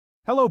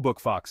Hello, book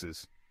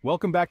foxes.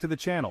 Welcome back to the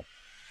channel.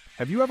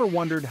 Have you ever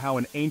wondered how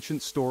an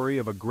ancient story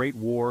of a great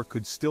war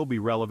could still be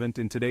relevant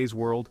in today's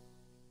world?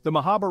 The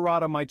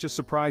Mahabharata might just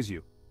surprise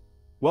you.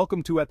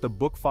 Welcome to At the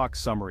Book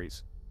Fox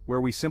Summaries, where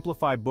we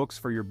simplify books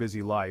for your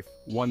busy life,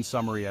 one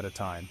summary at a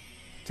time.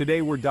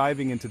 Today we're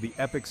diving into the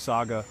epic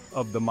saga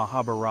of the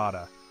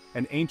Mahabharata,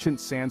 an ancient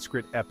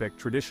Sanskrit epic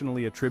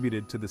traditionally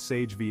attributed to the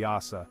sage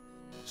Vyasa,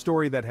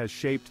 story that has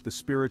shaped the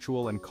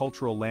spiritual and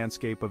cultural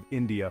landscape of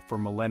India for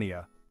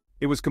millennia.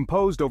 It was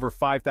composed over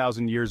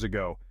 5,000 years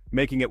ago,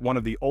 making it one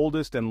of the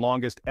oldest and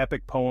longest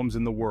epic poems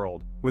in the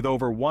world, with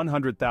over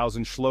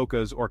 100,000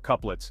 shlokas or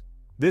couplets.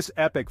 This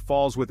epic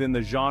falls within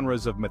the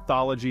genres of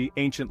mythology,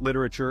 ancient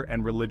literature,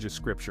 and religious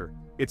scripture.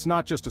 It's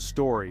not just a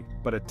story,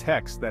 but a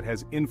text that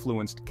has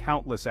influenced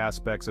countless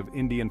aspects of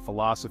Indian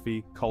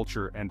philosophy,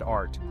 culture, and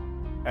art.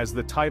 As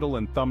the title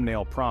and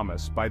thumbnail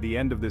promise, by the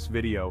end of this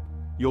video,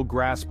 you'll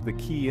grasp the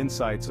key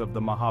insights of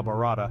the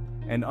Mahabharata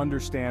and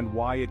understand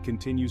why it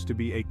continues to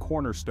be a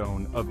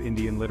cornerstone of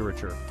Indian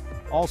literature.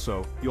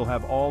 Also, you'll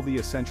have all the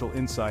essential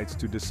insights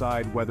to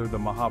decide whether the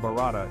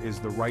Mahabharata is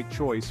the right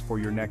choice for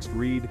your next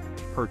read,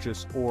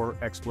 purchase, or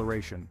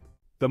exploration.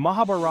 The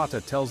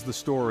Mahabharata tells the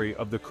story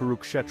of the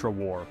Kurukshetra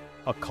War,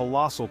 a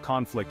colossal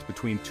conflict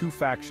between two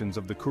factions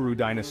of the Kuru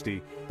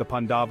dynasty, the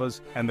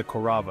Pandavas and the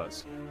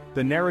Kauravas.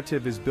 The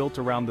narrative is built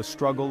around the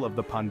struggle of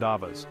the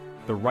Pandavas,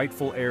 the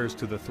rightful heirs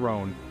to the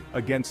throne,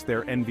 against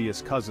their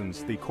envious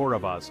cousins, the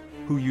Kauravas,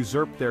 who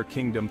usurped their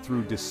kingdom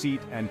through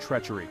deceit and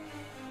treachery.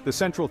 The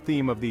central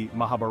theme of the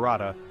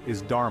Mahabharata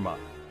is Dharma,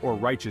 or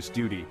righteous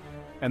duty,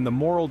 and the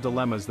moral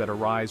dilemmas that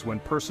arise when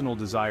personal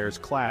desires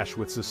clash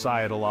with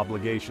societal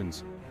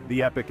obligations.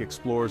 The epic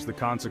explores the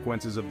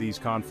consequences of these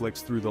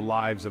conflicts through the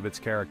lives of its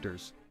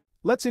characters.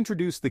 Let's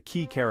introduce the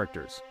key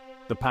characters.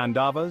 The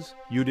Pandavas,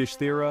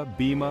 Yudhishthira,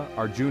 Bhima,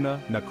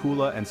 Arjuna,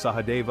 Nakula, and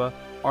Sahadeva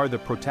are the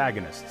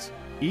protagonists,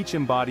 each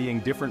embodying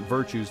different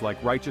virtues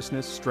like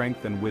righteousness,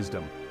 strength, and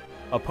wisdom.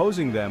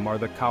 Opposing them are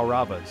the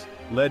Kauravas,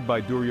 led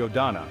by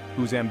Duryodhana,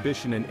 whose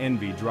ambition and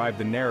envy drive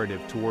the narrative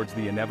towards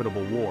the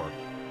inevitable war.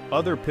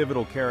 Other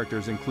pivotal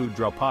characters include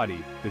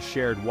Draupadi, the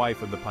shared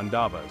wife of the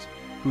Pandavas,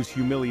 whose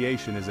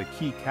humiliation is a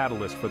key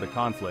catalyst for the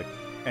conflict,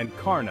 and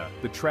Karna,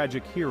 the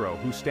tragic hero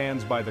who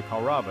stands by the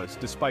Kauravas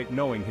despite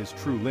knowing his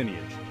true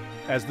lineage.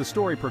 As the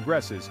story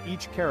progresses,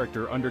 each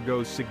character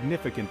undergoes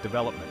significant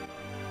development.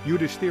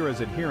 Yudhishthira's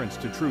adherence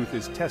to truth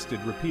is tested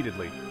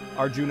repeatedly.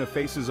 Arjuna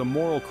faces a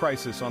moral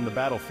crisis on the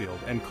battlefield,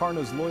 and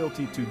Karna's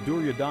loyalty to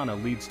Duryodhana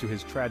leads to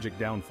his tragic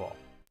downfall.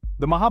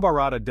 The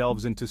Mahabharata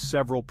delves into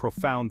several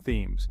profound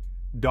themes: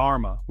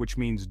 Dharma, which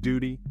means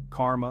duty;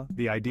 karma,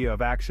 the idea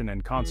of action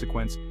and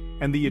consequence;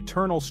 and the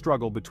eternal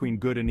struggle between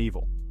good and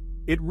evil.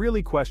 It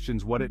really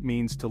questions what it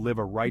means to live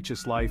a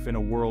righteous life in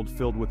a world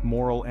filled with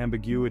moral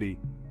ambiguity.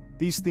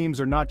 These themes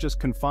are not just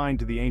confined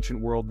to the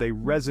ancient world, they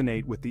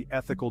resonate with the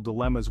ethical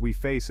dilemmas we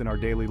face in our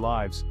daily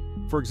lives.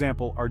 For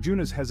example,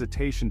 Arjuna's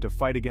hesitation to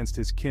fight against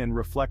his kin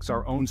reflects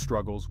our own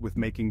struggles with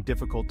making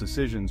difficult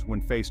decisions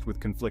when faced with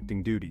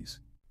conflicting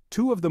duties.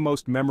 Two of the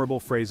most memorable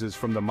phrases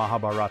from the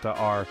Mahabharata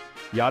are,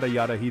 "Yada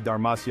yada hi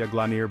dharmasya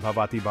glanir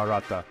bhavati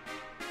bharata."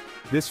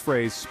 This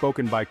phrase,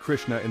 spoken by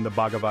Krishna in the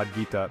Bhagavad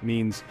Gita,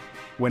 means,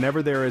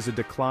 "Whenever there is a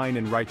decline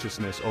in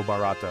righteousness, O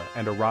Bharata,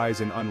 and a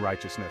rise in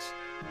unrighteousness,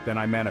 then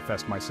I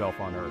manifest myself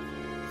on earth."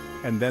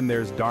 And then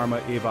there's Dharma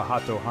eva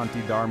hato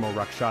hanti dharmo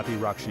rakshati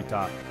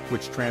rakshita,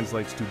 which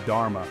translates to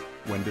Dharma,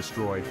 when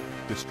destroyed,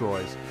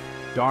 destroys.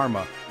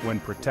 Dharma, when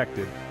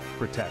protected,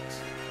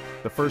 protects.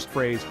 The first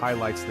phrase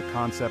highlights the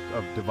concept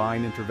of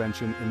divine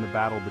intervention in the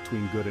battle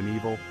between good and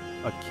evil,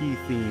 a key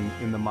theme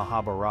in the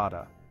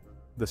Mahabharata.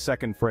 The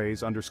second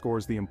phrase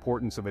underscores the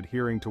importance of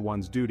adhering to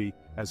one's duty,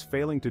 as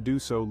failing to do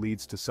so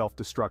leads to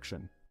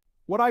self-destruction.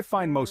 What I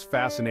find most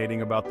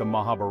fascinating about the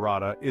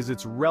Mahabharata is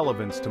its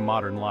relevance to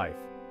modern life.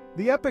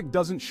 The epic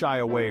doesn't shy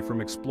away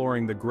from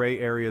exploring the gray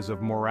areas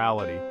of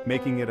morality,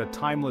 making it a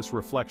timeless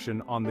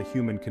reflection on the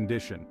human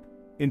condition.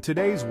 In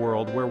today's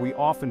world, where we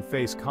often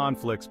face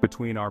conflicts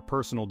between our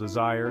personal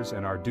desires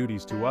and our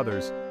duties to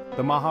others,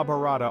 the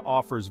Mahabharata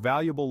offers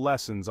valuable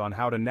lessons on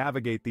how to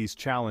navigate these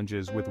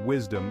challenges with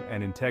wisdom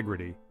and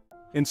integrity.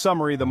 In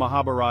summary, the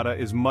Mahabharata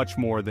is much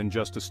more than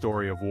just a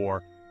story of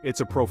war.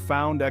 It's a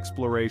profound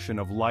exploration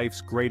of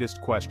life's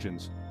greatest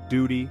questions: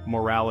 duty,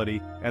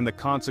 morality, and the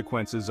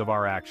consequences of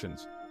our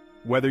actions.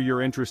 Whether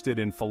you're interested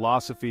in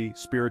philosophy,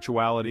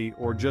 spirituality,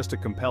 or just a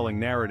compelling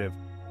narrative,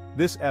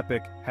 this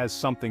epic has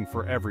something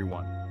for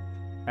everyone.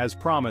 As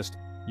promised,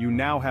 you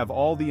now have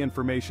all the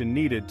information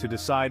needed to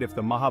decide if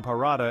the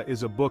Mahabharata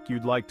is a book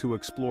you'd like to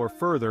explore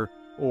further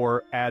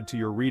or add to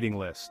your reading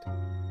list.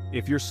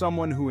 If you're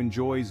someone who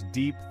enjoys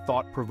deep,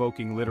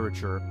 thought-provoking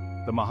literature,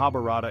 the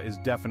Mahabharata is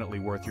definitely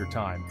worth your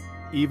time.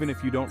 Even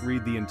if you don't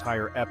read the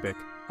entire epic,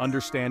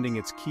 understanding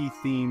its key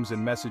themes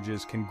and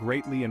messages can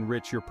greatly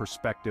enrich your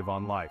perspective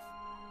on life.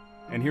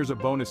 And here's a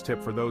bonus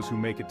tip for those who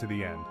make it to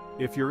the end.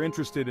 If you're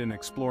interested in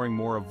exploring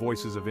more of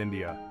Voices of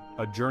India,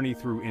 a journey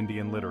through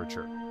Indian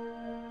literature,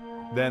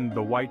 then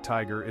The White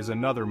Tiger is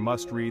another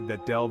must-read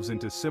that delves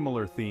into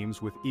similar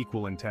themes with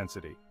equal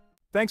intensity.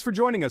 Thanks for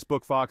joining us,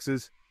 Book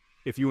Foxes.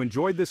 If you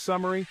enjoyed this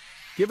summary,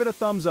 give it a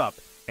thumbs up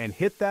and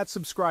hit that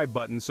subscribe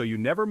button so you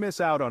never miss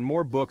out on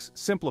more books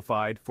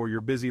simplified for your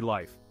busy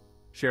life.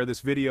 Share this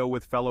video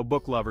with fellow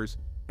book lovers,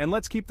 and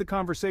let's keep the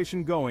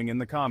conversation going in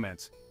the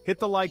comments. Hit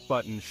the like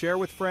button, share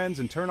with friends,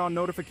 and turn on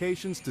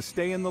notifications to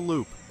stay in the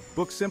loop.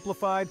 Books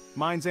simplified,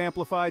 minds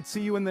amplified.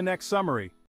 See you in the next summary.